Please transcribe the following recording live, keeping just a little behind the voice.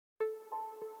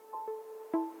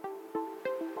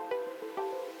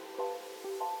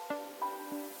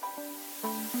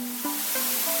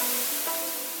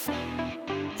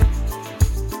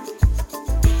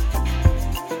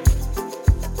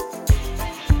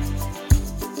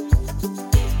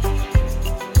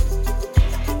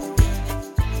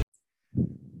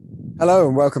Hello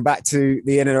and welcome back to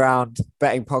the In and Around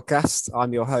Betting Podcast.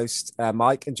 I'm your host,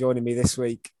 Mike, and joining me this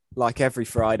week, like every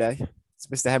Friday, it's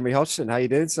Mr. Henry Hodgson. How you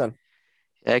doing, son?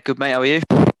 Yeah, good mate. How are you?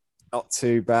 Not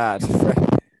too bad.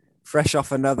 Fresh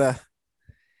off another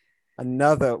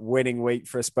winning week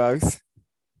for us both.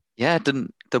 Yeah,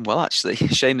 done well actually.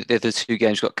 Shame that the other two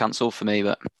games got cancelled for me,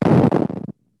 but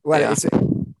Well, yeah,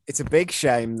 it's a big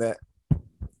shame that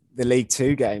the League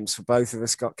Two games for both of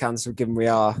us got cancelled, given we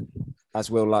are, as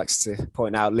Will likes to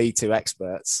point out, League Two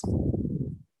experts.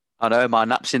 I know my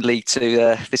nap's in League Two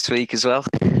this week as well.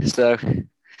 So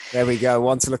There we go.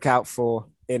 One to look out for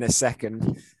in a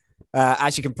second.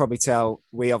 As you can probably tell,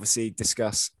 we obviously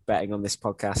discuss betting on this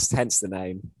podcast, hence the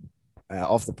name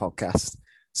of the podcast.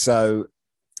 So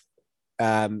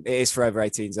it is for over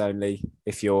 18s only.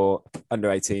 If you're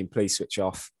under 18, please switch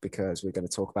off because we're going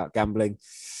to talk about gambling.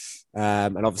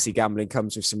 And obviously, gambling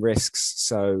comes with some risks.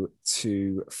 So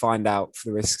to find out for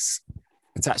the risks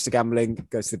attached to gambling,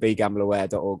 go to the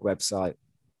begambleaware.org website.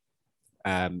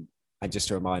 And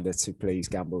just a reminder to please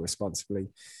gamble responsibly,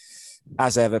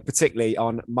 as ever, particularly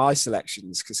on my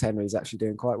selections, because Henry's actually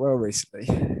doing quite well recently.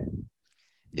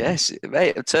 yes,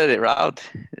 mate, I've turned it around,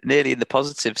 nearly in the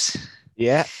positives.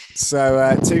 Yeah.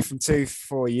 So 2 from 2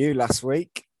 for you last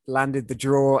week. Landed the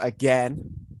draw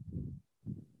again.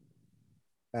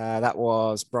 That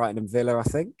was Brighton and Villa, I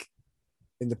think,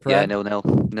 in the Prem. Yeah,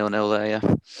 0-0 there.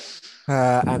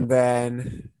 Yeah, And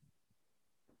then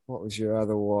what was your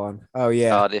other one? Oh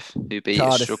yeah, Cardiff, who beat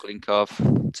a struggling Carv,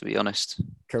 to be honest.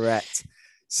 Correct.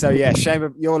 So yeah, shame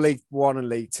of your League One and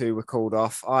League Two were called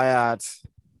off. I had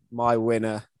my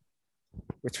winner,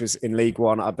 which was in League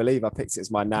One. I believe I picked it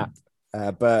as my nap.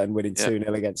 Burton winning 2-0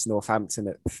 against Northampton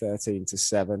at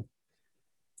 13-7.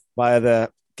 My other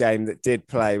game that did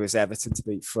play was Everton to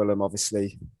beat Fulham.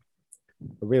 Obviously,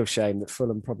 a real shame that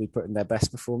Fulham probably put in their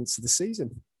best performance of the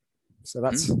season. So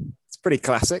it's pretty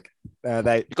classic. We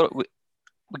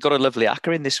got a lovely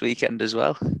acca in this weekend as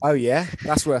well. Oh yeah,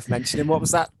 that's worth mentioning. What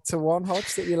was that to one,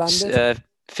 Hodge, that you landed?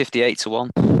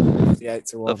 58-1.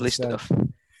 58-1. Lovely stuff.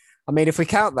 I mean, if we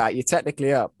count that, you're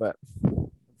technically up, but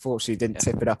unfortunately didn't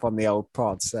tip it up on the old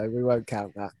pod, so we won't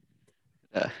count that.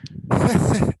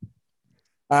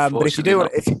 But if you do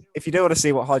want to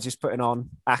see what Hodge is putting on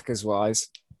Accas wise,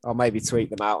 I'll maybe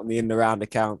tweet them out on the In the Round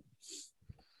account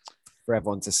for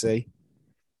everyone to see.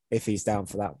 If he's down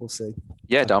for that, we'll see.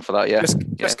 Yeah, down for that. Yeah,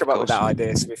 just come up with that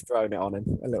idea, so we've thrown it on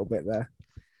him a little bit there.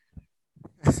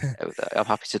 I'm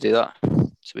happy to do that,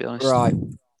 to be honest. Right.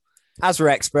 As we're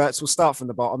experts, we'll start from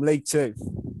the bottom. League Two.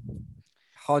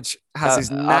 Hodge has his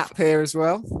nap here as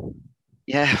well.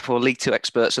 Yeah, well, League Two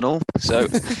experts and all. So,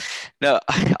 no,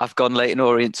 I've gone Leyton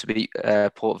Orient to beat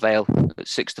Port Vale at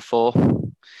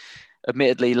 6-4.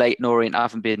 Admittedly, Leyton Orient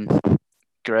haven't been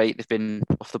great. They've been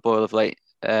off the boil of late,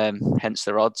 hence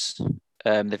their odds.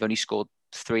 They've only scored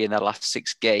 3 in their last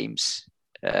 6 games.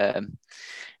 And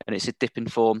it's a dip in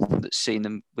form that's seen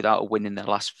them without a win in their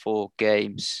last 4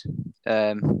 games.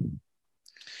 But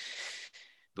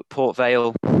Port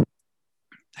Vale,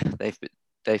 they've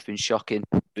been shocking,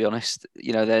 to be honest.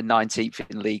 You know, they're 19th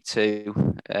in League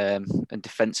Two, and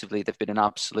defensively they've been an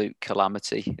absolute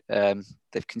calamity.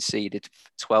 They've conceded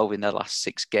 12 in their last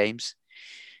 6 games.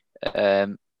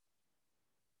 And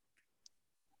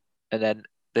then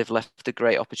they've left a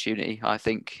great opportunity, I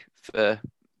think, for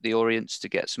the Orients to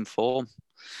get some form.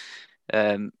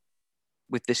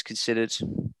 With this considered,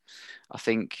 I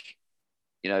think,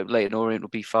 you know, Leyton Orient will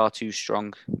be far too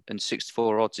strong, and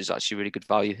 6-4 odds is actually really good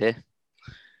value here.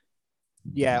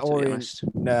 Yeah, Orient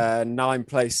 9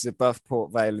 places above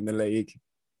Port Vale in the league.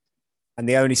 And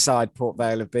the only side Port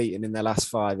Vale have beaten in their last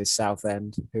 5 is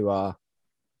Southend, who are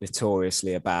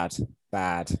notoriously a bad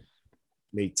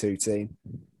League Two team.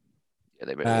 Yeah,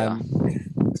 they really are.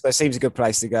 So it seems a good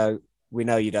place to go. We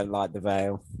know you don't like the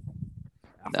Vale.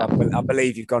 No. I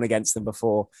believe you've gone against them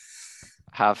before.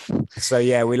 Have. So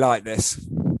yeah, we like this.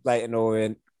 Leyton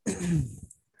Orient.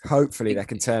 Hopefully they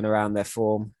can turn around their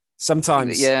form.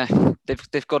 Sometimes, yeah,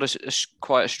 they've got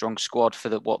quite a strong squad for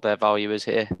what their value is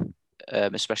here,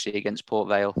 especially against Port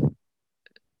Vale.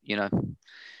 You know,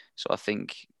 so I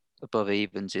think above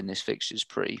evens in this fixture is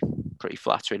pretty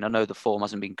flattering. I know the form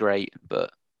hasn't been great,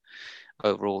 but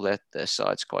overall their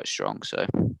side's quite strong. So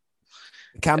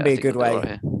it can be a good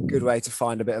way to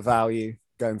find a bit of value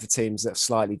going for teams that have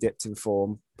slightly dipped in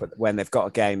form, but when they've got a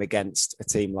game against a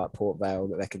team like Port Vale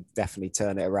that they can definitely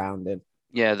turn it around in.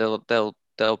 Yeah,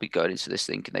 they'll be going into this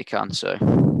thinking they can. So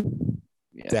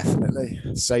yeah. Definitely.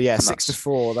 So yeah,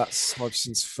 6-4. That's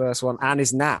Hodgson's first one, and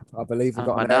his nap. I believe we've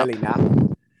got an early nap.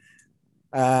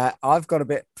 I've got a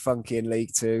bit funky in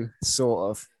League Two, sort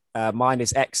of. Mine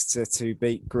is Exeter to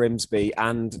beat Grimsby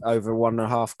and over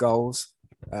 1.5 goals.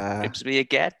 Grimsby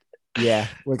again. Yeah,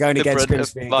 we're going The against brunt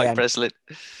of Grimsby Mike again. Breslin.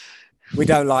 We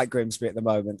don't like Grimsby at the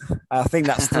moment. I think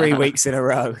that's 3 weeks in a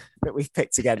row that we've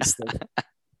picked against them.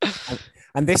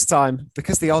 And this time,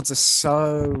 because the odds are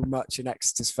so much in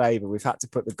Exeter's favour, we've had to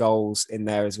put the goals in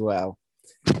there as well.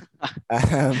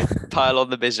 Pile on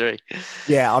the misery.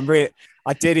 Yeah,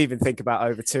 I did even think about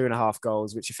over 2.5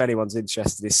 goals, which, if anyone's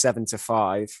interested, is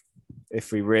 7-5.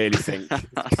 If we really think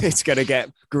it's going to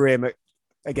get grim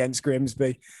against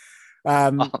Grimsby. Oh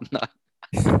no!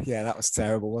 Yeah, that was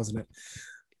terrible, wasn't it?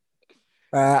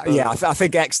 Yeah, I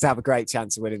think Exeter have a great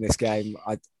chance of winning this game.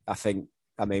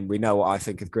 I mean, we know what I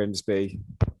think of Grimsby.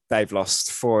 They've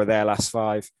lost 4 of their last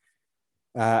 5,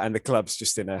 and the club's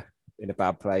just in a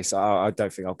bad place. I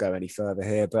don't think I'll go any further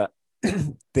here, but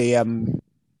the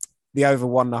over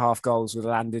 1.5 goals were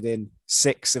landed in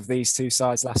 6 of these two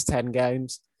sides' last 10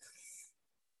 games.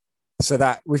 So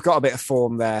that we've got a bit of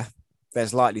form there.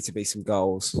 There's likely to be some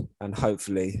goals, and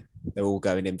hopefully they're all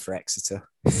going in for Exeter.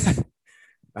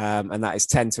 And that is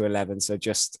 10-11, so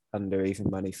just under even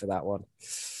money for that one.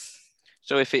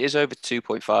 So if it is over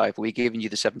 2.5, are we giving you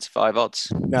the 7-5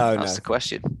 odds? That's the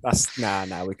question.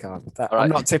 No, we can't. Right. I'm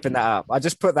not tipping that up. I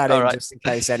just put that in right. just in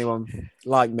case anyone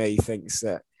like me thinks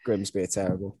that Grimsby are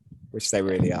terrible, which they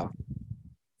really are.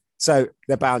 So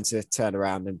they're bound to turn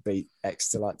around and beat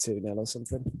Exeter like 2-0 or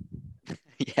something.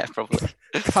 Yeah, probably.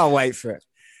 Can't wait for it.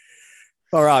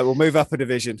 All right, we'll move up a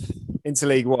division into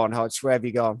League One. Hodge, where have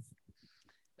you gone?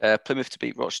 Plymouth to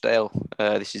beat Rochdale.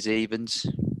 This is evens.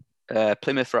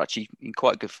 Plymouth are actually in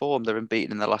quite good form. They're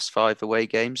unbeaten in their last 5 away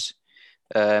games,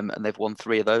 and they've won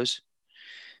 3 of those.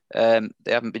 They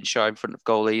haven't been shy in front of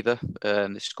goal either.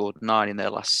 They've scored 9 in their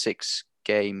last 6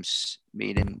 games,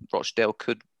 meaning Rochdale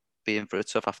could be in for a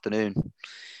tough afternoon.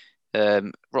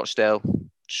 Rochdale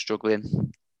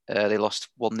struggling. They lost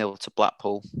 1-0 to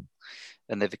Blackpool,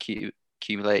 and they've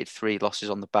accumulated 3 losses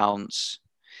on the bounce.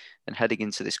 And heading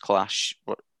into this clash,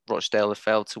 Rochdale have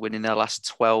failed to win in their last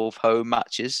 12 home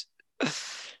matches.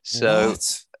 So,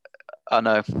 what? I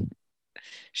know,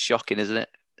 shocking, isn't it?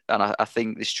 And I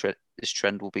think this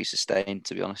trend will be sustained,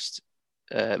 to be honest.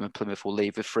 And Plymouth will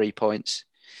leave with 3 points.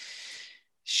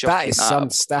 Shocking. That is some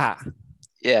stat.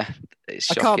 Yeah, it's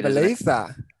shocking. I can't believe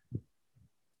that.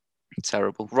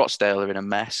 Terrible. Rochdale are in a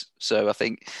mess. So I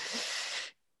think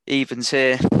evens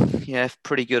here, yeah,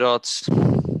 pretty good odds.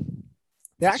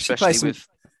 They actually play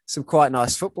some quite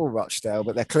nice football, Rochdale,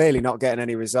 but they're clearly not getting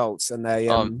any results. And they're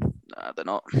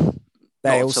not.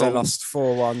 They also lost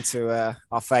 4-1 to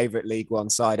our favourite League One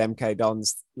side, MK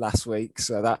Dons, last week.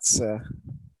 So that's yeah,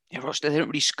 Rochdale.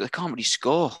 They can't really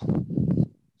score.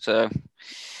 So,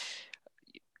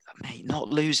 mate, not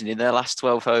losing in their last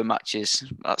 12 home matches,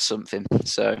 that's something.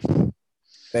 So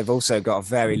they've also got a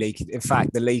very leaky. In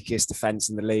fact, the leakiest defence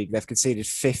in the league. They've conceded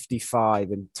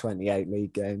 55 in 28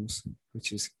 league games,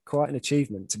 which is quite an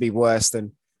achievement to be worse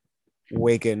than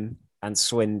Wigan and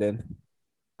Swindon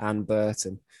and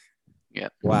Burton. Yeah.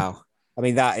 Wow. I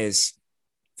mean, that is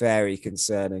very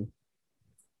concerning.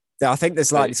 I think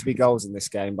there's likely to be goals in this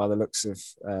game by the looks of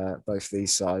both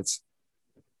these sides.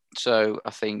 So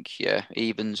I think, yeah,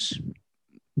 evens,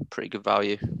 pretty good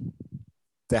value.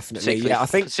 Definitely. Yeah, I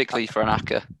think particularly for an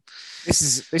ACCA.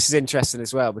 This is interesting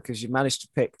as well because you've managed to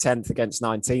pick 10th against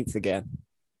 19th again.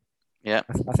 Yeah.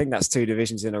 I think that's 2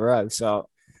 divisions in a row. So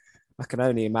I can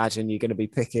only imagine you're going to be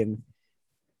picking.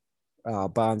 Oh,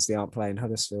 Barnsley aren't playing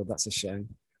Huddersfield. That's a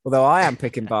shame. Although I am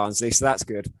picking Barnsley, so that's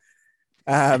good.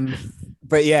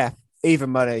 But yeah, even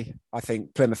money. I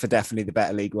think Plymouth are definitely the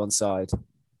better League One side.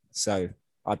 So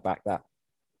I'd back that.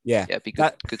 Yeah. Yeah, it'd be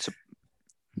good to.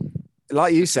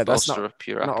 Like you said, that's not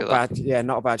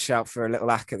a bad shout for a little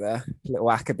ACCA there, little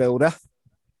ACCA builder.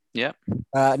 Yeah.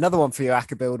 Another one for your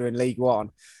ACCA builder in League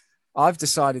One. I've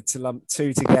decided to lump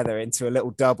 2 together into a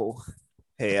little double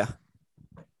here,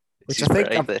 which I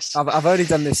think I've only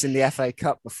done this in the FA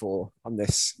Cup before on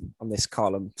this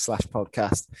column /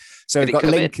 podcast. So we've got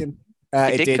Lincoln.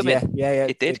 It did, yeah.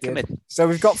 It did come in. So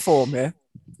we've got form here.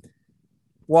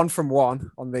 1 from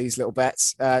 1 on these little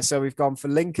bets. So we've gone for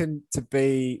Lincoln to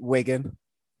beat Wigan,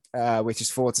 which is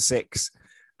 4-6,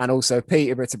 and also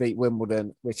Peterborough to beat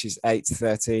Wimbledon, which is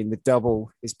 8-13. The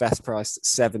double is best priced at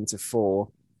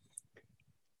 7-4.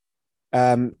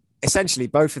 Essentially,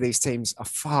 both of these teams are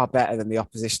far better than the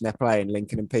opposition they're playing.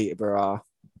 Lincoln and Peterborough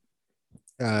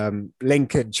are.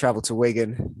 Lincoln travel to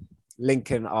Wigan.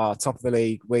 Lincoln are top of the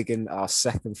league. Wigan are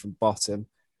second from bottom.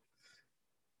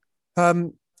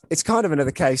 It's kind of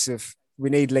another case of we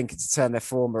need Lincoln to turn their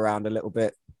form around a little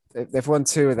bit. They've won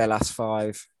 2 of their last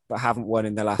 5, but haven't won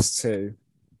in the last 2.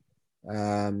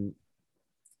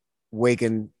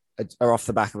 Wigan are off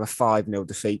the back of a 5-0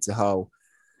 defeat to Hull.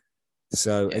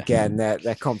 So again,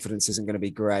 their confidence isn't going to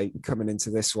be great coming into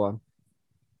this one.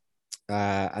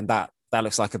 And that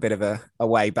looks like a bit of a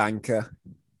away banker.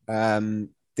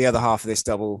 The other half of this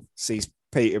double sees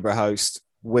Peterborough host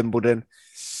Wimbledon.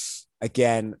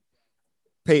 Again,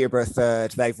 Peterborough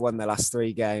third. They've won their last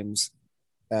 3 games.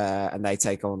 And they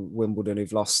take on Wimbledon,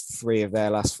 who've lost 3 of their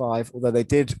last 5. Although they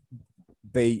did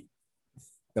beat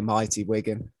the mighty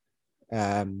Wigan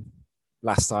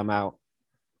last time out,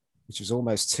 which was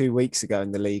almost 2 weeks ago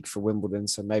in the league for Wimbledon.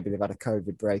 So maybe they've had a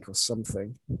COVID break or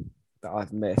something that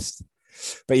I've missed.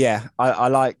 But yeah, I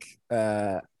like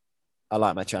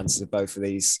my chances of both of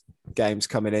these games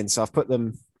coming in. So I've put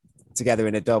them together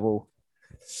in a double,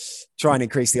 try and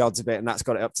increase the odds a bit, and that's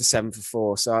got it up to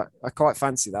 7-4. So I quite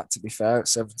fancy that, to be fair, at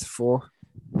 7-4.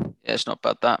 Yeah, it's not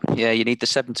bad that. Yeah, you need the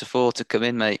 7-4 to come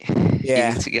in, mate.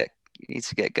 Yeah, you need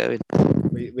to get going.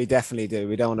 We definitely do.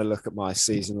 We don't want to look at my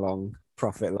season-long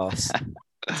profit loss,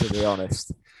 to be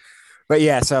honest. But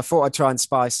yeah, so I thought I'd try and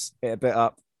spice it a bit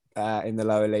up in the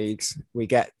lower leagues. We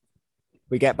get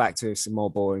back to some more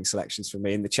boring selections from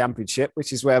me in the Championship,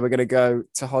 which is where we're going to go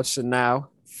to Hodgson now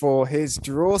for his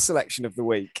draw selection of the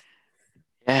week.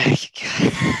 Yeah,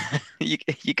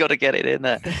 you got to get it in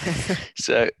there.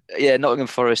 So yeah, Nottingham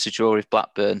Forest to draw with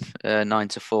Blackburn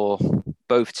 9-4.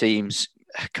 Both teams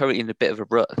currently in a bit of a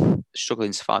rut,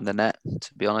 struggling to find the net,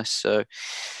 to be honest. So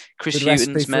Chris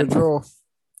Hughton's men, draw.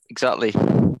 Exactly.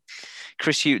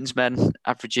 Chris Hughton's men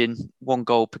averaging 1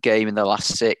 goal per game in their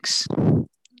last 6.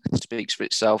 It speaks for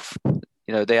itself. You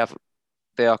know, they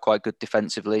are quite good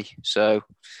defensively. So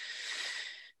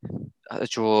a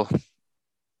draw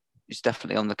is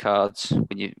definitely on the cards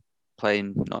when you're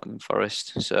playing Nottingham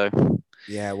Forest. So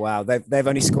yeah, wow. They've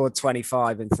only scored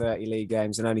 25 in 30 league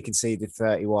games and only conceded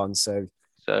 31. So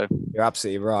you're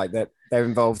absolutely right that they're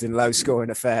involved in low scoring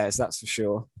affairs, that's for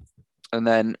sure. And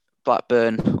then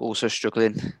Blackburn also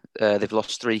struggling. They've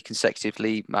lost 3 consecutive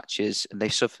league matches and they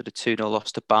suffered a 2-0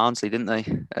 loss to Barnsley, didn't they?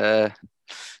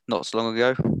 Not so long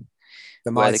ago.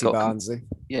 The mighty Barnsley.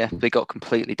 They got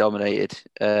completely dominated.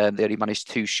 They only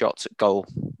managed 2 shots at goal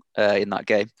in that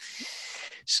game.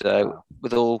 So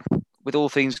wow. With all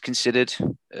things considered,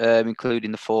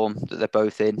 including the form that they're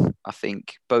both in, I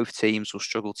think both teams will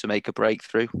struggle to make a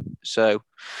breakthrough. So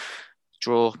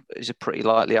draw is a pretty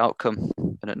likely outcome.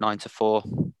 And at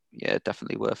 9-4, yeah,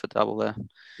 definitely worth a double there.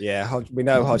 Yeah, we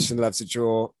know Hodgson loves a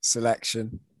draw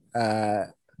selection. As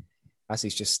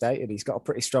he's just stated, he's got a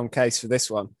pretty strong case for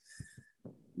this one.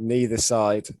 Neither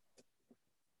side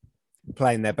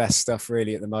playing their best stuff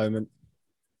really at the moment.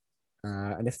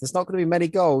 And if there's not going to be many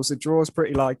goals, a draw is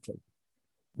pretty likely.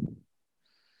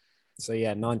 So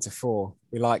yeah, 9-4.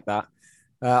 We like that.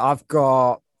 I've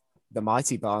got the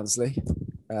mighty Barnsley,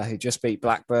 who just beat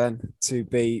Blackburn to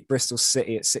beat Bristol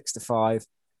City at 6-5.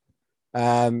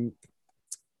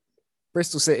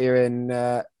 Bristol City are in,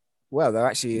 they're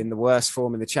actually in the worst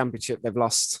form in the Championship. They've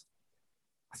lost,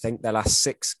 I think, their last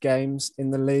 6 games in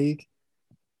the league.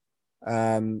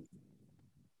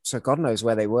 So God knows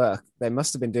where they were. They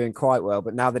must have been doing quite well,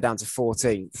 but now they're down to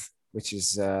 14th, which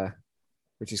is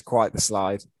quite the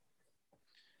slide.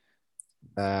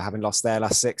 Having lost their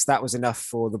last 6, that was enough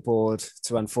for the board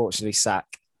to unfortunately sack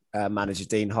manager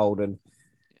Dean Holden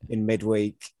in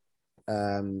midweek,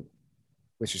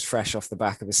 which was fresh off the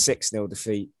back of a 6-0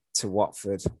 defeat to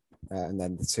Watford and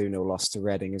then the 2-0 loss to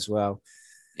Reading as well.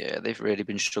 Yeah, they've really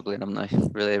been struggling, haven't they?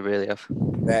 Really, really have.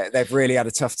 They've really had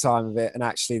a tough time of it, and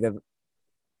actually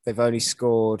they've only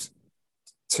scored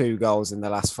 2 goals in the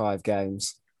last 5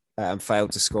 games and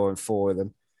failed to score in 4 of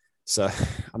them. So,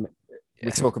 we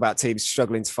talk about teams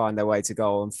struggling to find their way to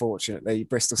goal. Unfortunately,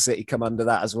 Bristol City come under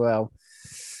that as well.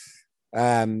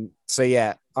 So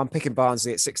yeah, I'm picking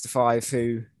Barnsley at 6-5,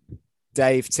 who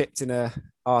Dave tipped in an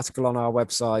article on our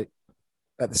website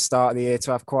at the start of the year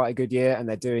to have quite a good year, and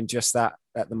they're doing just that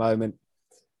at the moment.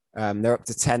 They're up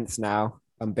to 10th now,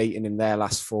 unbeaten in their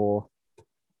last 4.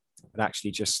 And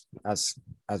actually, just as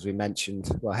we mentioned,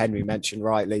 well, Henry mentioned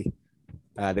rightly,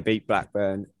 they beat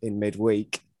Blackburn in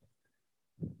midweek.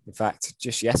 In fact,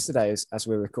 just yesterday as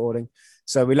we're recording.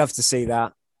 So we love to see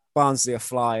that. Barnsley are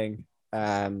flying.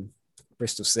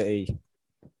 Bristol City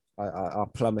are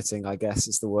plummeting, I guess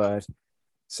is the word.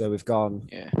 So we've gone.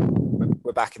 Yeah.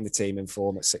 We're back in the team in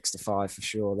form at 6-5 for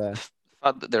sure there. The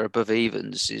fact that they're above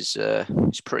evens is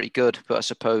pretty good, but I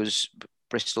suppose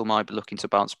Bristol might be looking to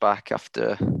bounce back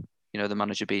after the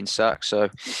manager being sacked. So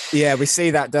yeah, we see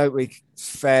that, don't we,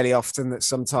 fairly often, that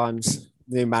sometimes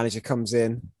the new manager comes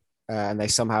in and they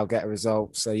somehow get a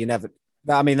result. So you never.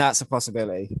 I mean, that's a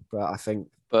possibility, but I think.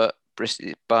 But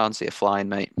Barnsley are flying,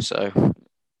 mate. So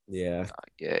Yeah,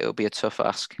 yeah, it'll be a tough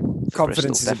ask for confidence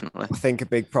Bristol, is, definitely. I think, a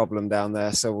big problem down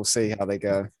there. So we'll see how they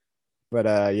go.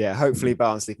 But yeah, hopefully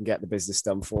Barnsley can get the business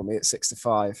done for me at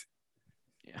 6-5.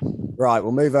 Yeah. Right,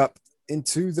 we'll move up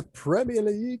into the Premier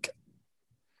League.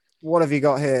 What have you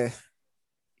got here?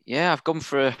 Yeah, I've gone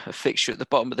for a fixture at the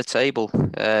bottom of the table.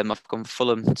 I've gone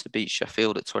Fulham to beat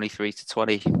Sheffield at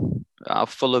 23-20.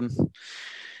 Fulham,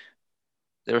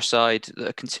 they're a side that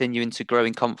are continuing to grow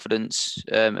in confidence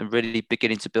and really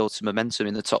beginning to build some momentum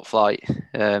in the top flight.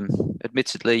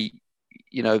 Admittedly,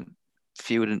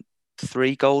 fewer than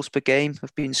 3 goals per game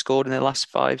have been scored in their last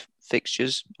 5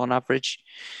 fixtures on average.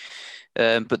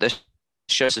 But there's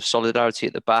shows of solidarity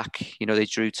at the back. They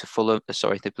drew to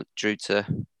they drew to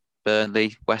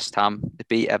Burnley, West Ham, they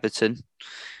beat Everton.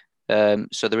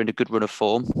 So they're in a good run of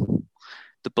form.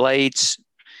 The Blades,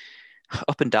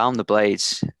 up and down the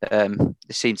Blades, they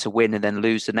seem to win and then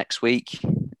lose the next week.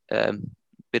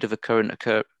 Bit of a common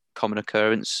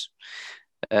occurrence.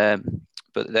 But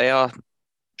they are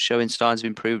showing signs of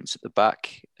improvements at the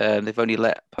back. They've only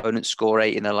let opponents score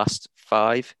 8 in their last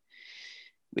 5,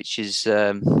 which is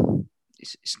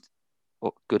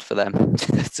good for them,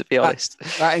 to be honest.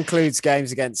 That includes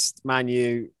games against Man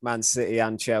U, Man City,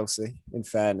 and Chelsea, in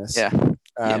fairness. Yeah.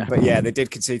 But yeah, they did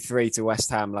concede 3 to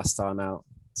West Ham last time out.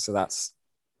 So that's,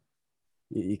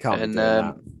 you can't be doing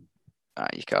that.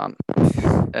 You can't.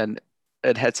 And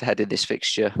head-to-head in this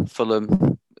fixture,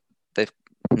 Fulham, they've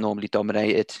normally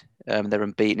dominated. They're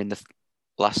unbeaten in the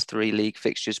last 3 league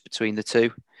fixtures between the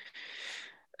two.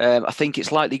 I think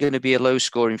it's likely going to be a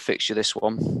low-scoring fixture, this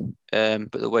one.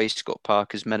 But the way Scott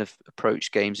Parker's men have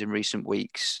approached games in recent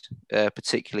weeks,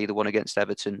 particularly the one against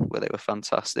Everton, where they were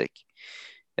fantastic,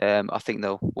 I think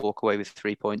they'll walk away with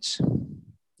 3 points.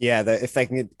 Yeah, if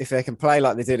they can play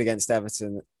like they did against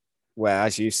Everton, where,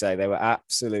 as you say, they were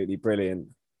absolutely brilliant.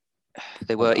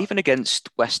 They were, even against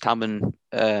West Ham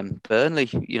and Burnley,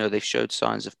 they've showed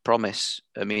signs of promise.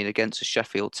 I mean, against a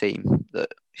Sheffield team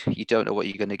that you don't know what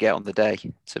you're going to get on the day,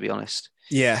 to be honest.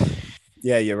 Yeah,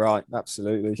 you're right.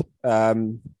 Absolutely.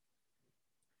 There's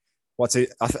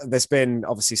been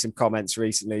obviously some comments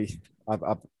recently. I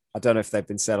don't know if they've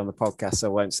been said on the podcast, so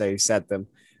I won't say who said them,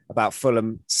 about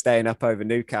Fulham staying up over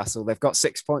Newcastle. They've got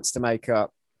 6 points to make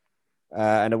up,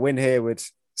 and a win here would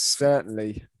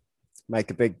certainly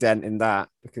make a big dent in that,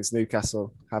 because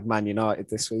Newcastle have Man United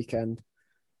this weekend.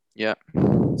 Yeah.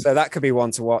 So that could be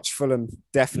one to watch. Fulham,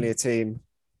 definitely a team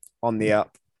on the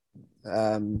up.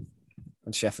 And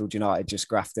Sheffield United just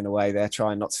grafting away. They're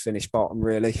trying not to finish bottom,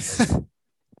 really.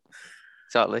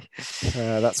 Exactly.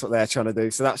 That's what they're trying to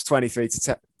do. So that's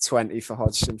 23-20 for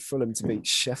Hodgson. Fulham to beat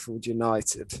Sheffield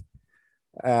United.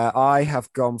 I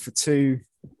have gone for 2,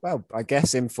 well, I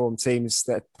guess informed teams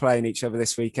that are playing each other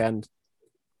this weekend.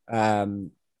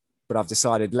 But I've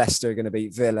decided Leicester are going to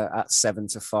beat Villa at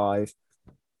 7-5.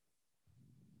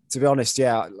 To be honest,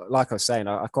 yeah, like I was saying,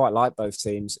 I quite like both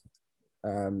teams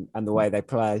and the way they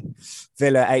play.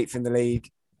 Villa 8th in the league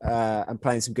and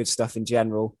playing some good stuff in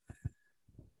general.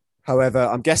 However,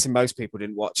 I'm guessing most people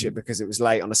didn't watch it because it was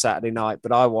late on a Saturday night,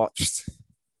 but I watched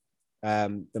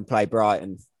them play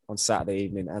Brighton on Saturday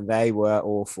evening, and they were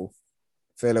awful.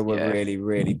 Villa were really,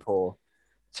 really poor.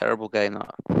 Terrible game,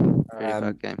 that. Really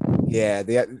bad game. Yeah,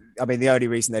 the only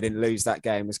reason they didn't lose that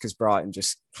game was because Brighton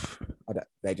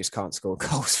they just can't score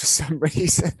goals for some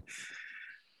reason.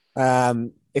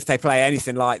 If they play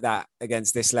anything like that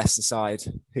against this Leicester side,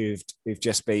 who've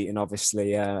just beaten,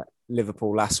 obviously,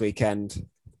 Liverpool last weekend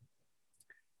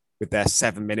with their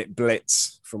 7-minute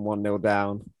blitz from 1-0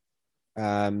 down.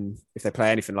 If they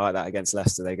play anything like that against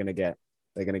Leicester, they're going to get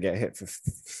hit for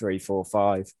 3, 4,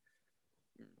 5.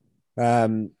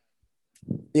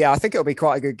 Yeah, I think it'll be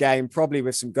quite a good game, probably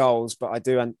with some goals, but I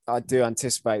do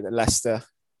anticipate that Leicester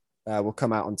will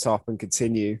come out on top and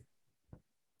continue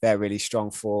their really strong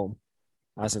form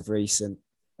as of recent.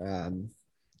 Vardy's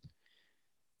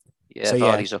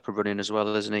up and running as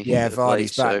well, isn't he? Yeah,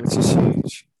 Vardy's back, which is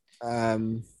huge.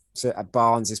 So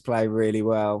Barnes is playing really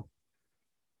well.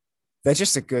 They're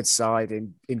just a good side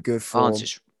in good form.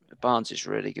 Barnes is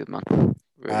really good, man.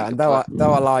 Really and good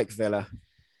though I like Villa,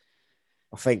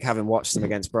 I think having watched them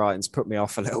against Brighton's put me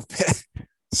off a little bit.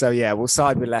 So yeah, we'll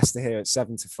side with Leicester here at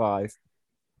 7-5.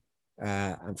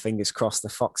 And fingers crossed the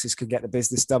Foxes could get the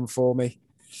business done for me.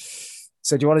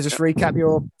 So do you want to just recap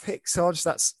your picks, Hodge?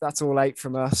 That's all 8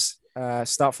 from us.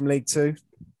 Start from League 2.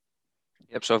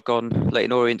 Yep, so I've gone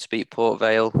Leyton Orient to beat Port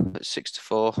Vale at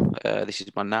 6-4. This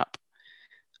is my nap.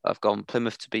 I've gone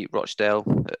Plymouth to beat Rochdale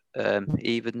at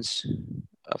evens.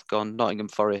 I've gone Nottingham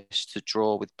Forest to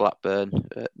draw with Blackburn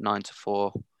at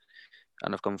 9-4.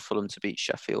 and I've gone Fulham to beat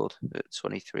Sheffield at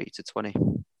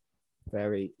 23-20.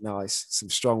 Very nice. Some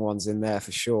strong ones in there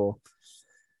for sure.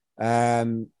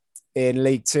 In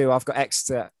League Two, I've got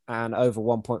Exeter and over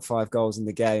 1.5 goals in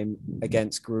the game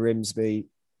against Grimsby.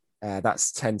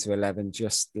 That's 10-11,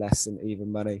 just less than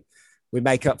even money. We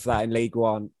make up for that in League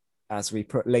One as we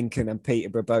put Lincoln and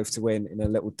Peterborough both to win in a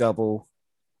little double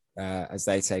as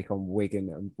they take on Wigan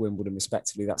and Wimbledon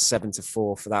respectively. That's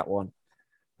 7-4 for that one,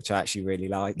 which I actually really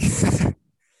like. That's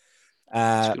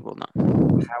a good one,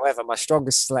 that. However, my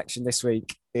strongest selection this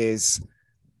week is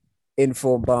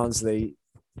informed Barnsley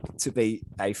to beat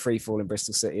a free fall in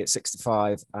Bristol City at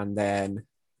 6-5, and then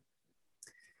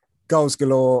goals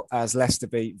galore as Leicester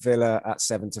beat Villa at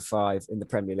 7-5 in the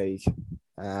Premier League.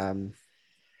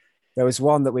 There was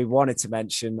one that we wanted to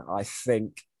mention, I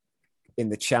think, in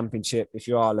the Championship. If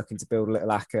you are looking to build a little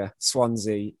acca,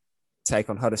 Swansea take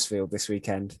on Huddersfield this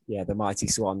weekend. Yeah, the mighty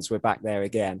Swans. We're back there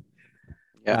again.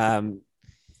 Yeah.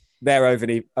 They're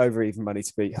over even money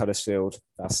to beat Huddersfield.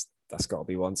 That's got to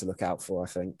be one to look out for, I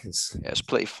think. Cause yeah, it's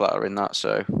pretty flattering that.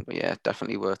 So, yeah,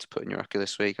 definitely worth putting your acca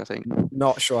this week, I think.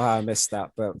 Not sure how I missed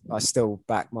that, but I still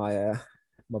back my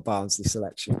my Barnsley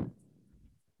selection.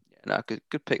 Yeah, no,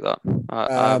 good pick that.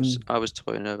 I was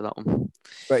toying over that one.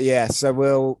 But yeah, so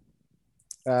we'll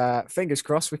fingers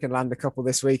crossed we can land a couple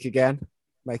this week again,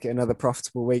 make it another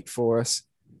profitable week for us.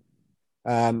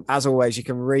 As always, you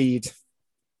can read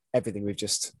everything we've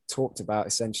just talked about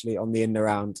essentially on the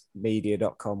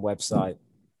inaroundmedia.com website.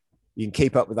 You can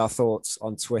keep up with our thoughts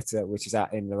on Twitter, which is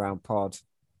at inaroundpod.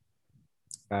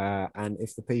 And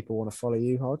if the people want to follow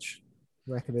you, Hodge,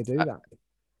 where can they do that?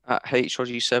 At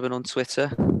HRG7 on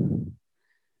Twitter.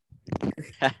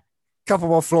 Couple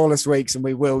more flawless weeks and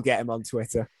we will get him on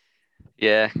Twitter.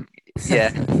 Yeah.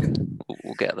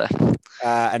 We'll get there.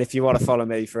 And if you want to follow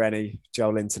me for any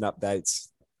Joel Linton updates,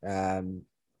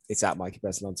 it's at Mikey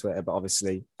Bessel on Twitter. But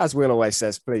obviously, as Will always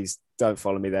says, please don't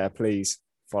follow me there. Please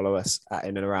follow us at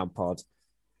In and Around Pod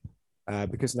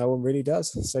because no one really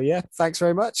does. So yeah, thanks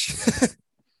very much.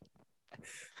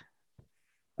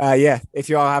 If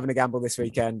you are having a gamble this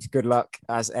weekend, good luck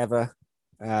as ever.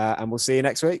 And we'll see you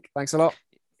next week. Thanks a lot.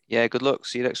 Yeah, good luck.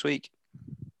 See you next week.